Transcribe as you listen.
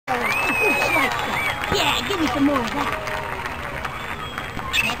Give me some more of that.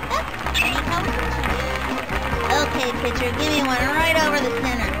 Next up, Penny Howard. Okay, pitcher, give me one right over the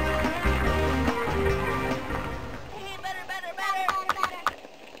center. Hey, batter.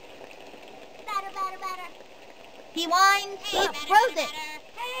 He winds, he throws it.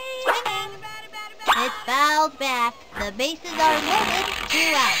 Swinging. It's fouled back. The bases are loaded. 2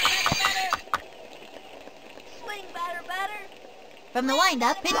 out. Swing, batter. From the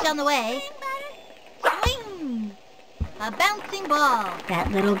windup, pitch on the way. Swing. A bouncing ball.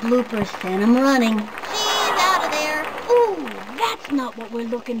 That little blooper sent him running. She's out of there. Ooh, that's not what we're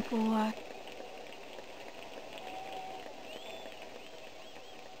looking for.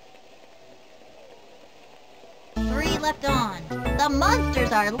 Three left on. The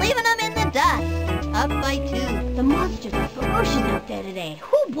monsters are leaving them in the dust. Up by 2. The monsters are ferocious out there today.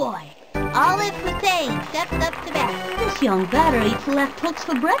 Hoo boy! Olive Hussein steps up to bat. This young batter eats left hooks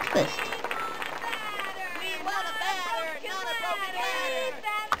for breakfast.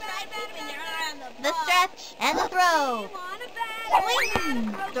 The stretch and the throw.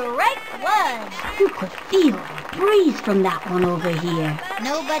 Swing! Strike 1. You could feel the breeze from that one over here.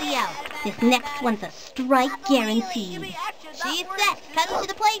 Nobody out. This next one's a strike guaranteed. She's set. Cutting to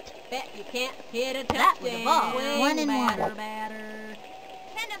the plate. Bet you can't hit a That was a ball. touchdown. 1 and 1. Batter.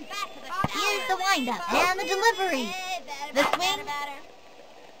 Here's the windup and the delivery. The swing.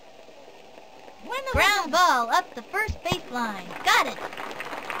 Ground ball up the first baseline. Got it.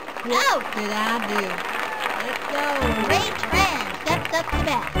 Out. Did I do? Let's go. Ray Tran steps up to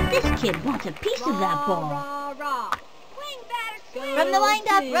bat. This kid wants a piece of that ball. Rah, rah. From the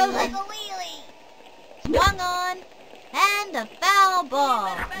windup, Rosen. Swung on. And a foul ball.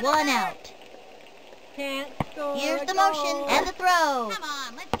 1 out. Can't score Here's a the motion goal. and the throw.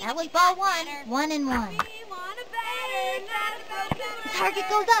 That was ball 1. 1 and 1. Target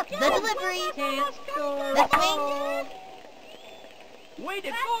goes up. The delivery. Can't score The a swing. goal. Way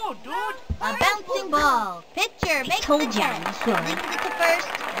to go, dude! A bouncing ball. Pitcher makes told the ya catch. you could. Leads it to first.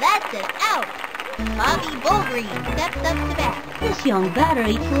 That's it. Out. Bobby Bullgreen steps up to bat. This young batter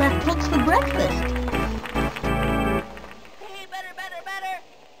eats left hooks for breakfast. Hey, better!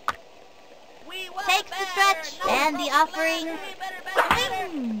 We want Takes the stretch and the offering.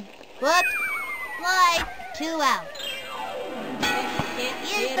 Swing. Whoops. Slide. 2 out.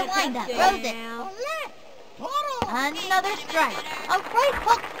 Here's Hit the a windup. touchdown. Throws it. Another strike. A right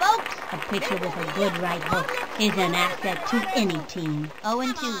hook, folks. A pitcher with a good right hook is an asset to any team. 0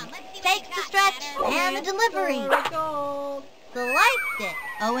 and 2. Takes the stretch and the delivery. Score a goal. Sliced it.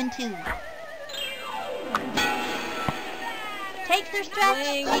 0 and 2. Takes her stretch.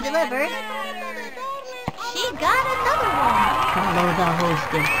 She delivers. She got another one. Follow the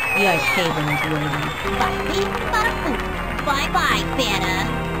hostess. Your table is waiting. Bye-beep, bada-boop. Bye-bye, Fanta.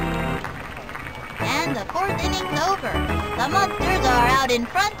 And the 4th inning's over. The monsters are out in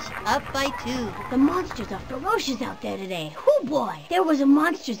front, up by 2. The monsters are ferocious out there today. Hoo boy! There was a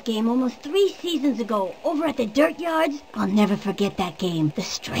monsters game almost 3 seasons ago over at the dirt yards. I'll never forget that game. The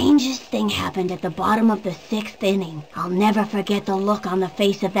strangest thing happened at the bottom of the 6th inning. I'll never forget the look on the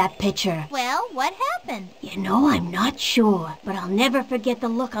face of that pitcher. Well, what happened? You know, I'm not sure, but I'll never forget the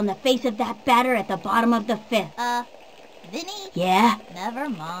look on the face of that batter at the bottom of the 5th. Vinny? Yeah? Never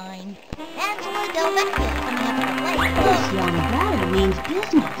mind. Angela Del Vecchio coming up to the plate. This young batter means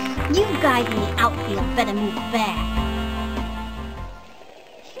business. You guys in the outfield better move back.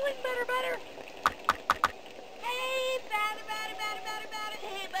 Swing, better!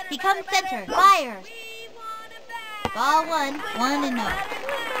 He comes center, fires. Ball 1, 1 and 0.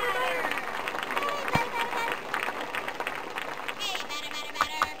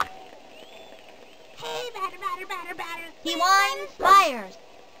 He winds, fires.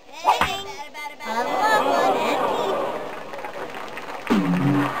 Swinging. A long one and deep.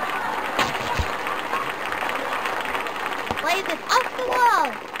 Plays it off the wall.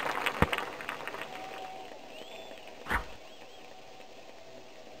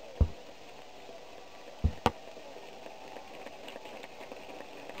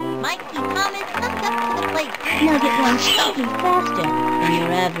 Mikey Thomas comes up to the plate. Nugget runs even faster than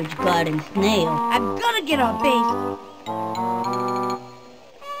your average garden snail. I've got to get on base.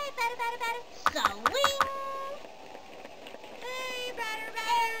 Hey, batter. Swing. Hey, batter.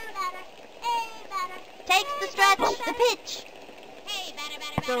 Hey, batter. Takes the stretch, the pitch. Hey, batter.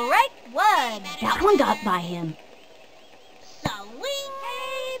 Strike 1. That one got by him. Swing.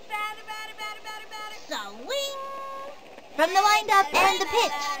 Hey, batter. Swing. From the windup and the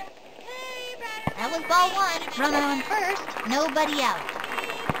pitch. That was ball 1. Runner on first. Nobody out.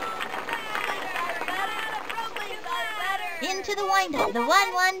 Into the windup. The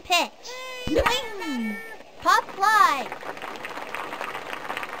 1-1 pitch. Swing. Pop fly.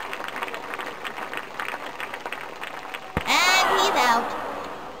 And he's out.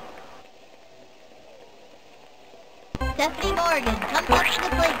 Stephanie Morgan comes up to the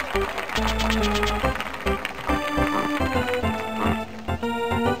plate.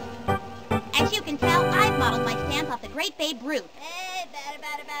 As you can tell, I've modeled my stance off the great Babe Ruth. Hey, batter,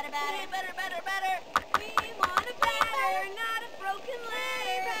 batter, batter, batter. Hey, batter, batter, batter. We want a batter, not a broken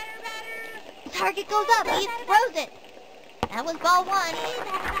ladder. Batter, batter. The target goes up. He throws it. That was ball one.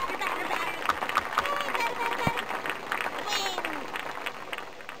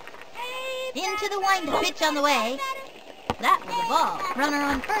 Into the wind-up pitch on the way. That was a ball. Runner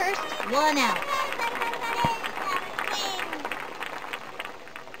on first, one out.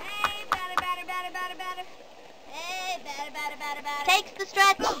 Takes the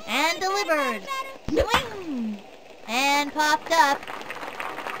stretch and delivers. Swing! And popped up.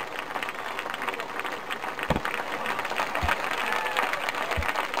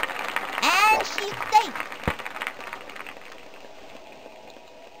 And she's safe.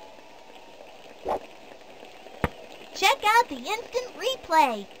 Check out the instant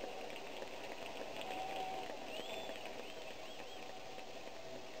replay.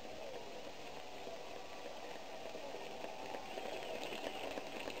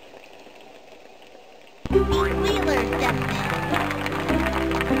 Pete Wheeler steps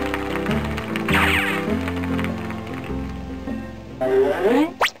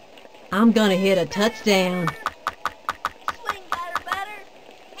in. I'm gonna hit a touchdown. Swing, batter, batter.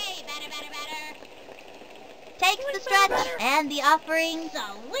 Hey, batter, batter, batter. Takes the stretch and the offering.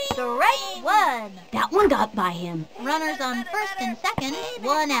 Strike one. That one got by him. Runners on first and second,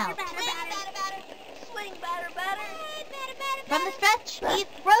 one out. Swing, batter, batter. From the stretch, he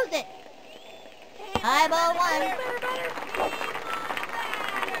throws it. High ball one.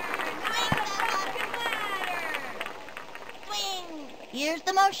 Swing. Here's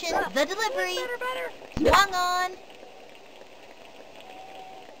the motion, the delivery. Swung on.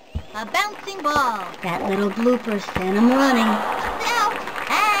 A bouncing ball. That little blooper sent him running. Out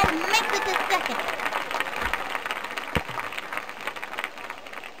and makes it to second.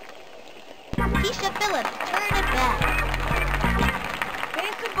 Keisha Phillips turn it back.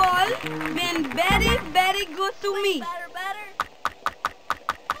 Base ball been very, very good to me. Batter, batter.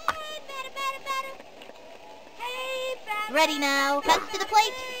 Ready now. Cuts to the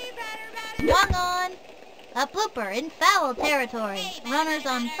plate. Swung on. A blooper in foul territory. Runners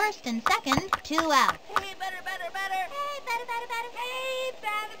on first and second, two out. Hey, batter, batter, batter.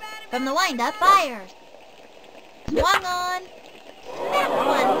 From the windup, Byers. Swung on. That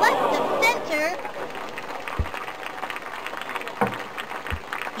one left of center.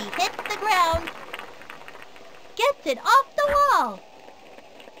 He hits the ground. Gets it off the wall.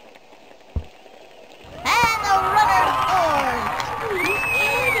 And the runner scores.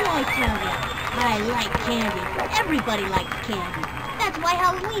 Candy, I tell ya. I like candy. Everybody likes candy. That's why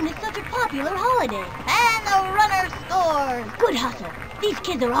Halloween is such a popular holiday. And the runner scores. Good hustle. These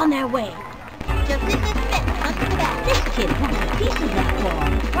kids are on their way. Josepha Smith comes to bat. This kid wants a piece of that ball.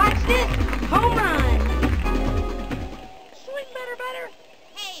 Watch this. Home run. Swing, batter, batter.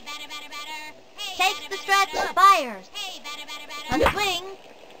 Takes the stretch, fires. A swing,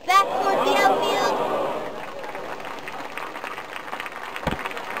 back towards the outfield.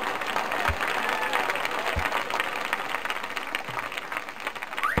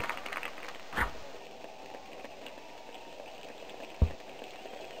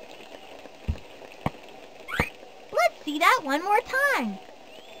 Let's see that one more time.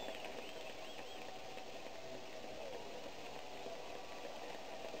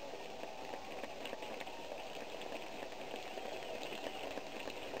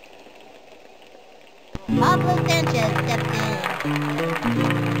 Pablo Sanchez steps in.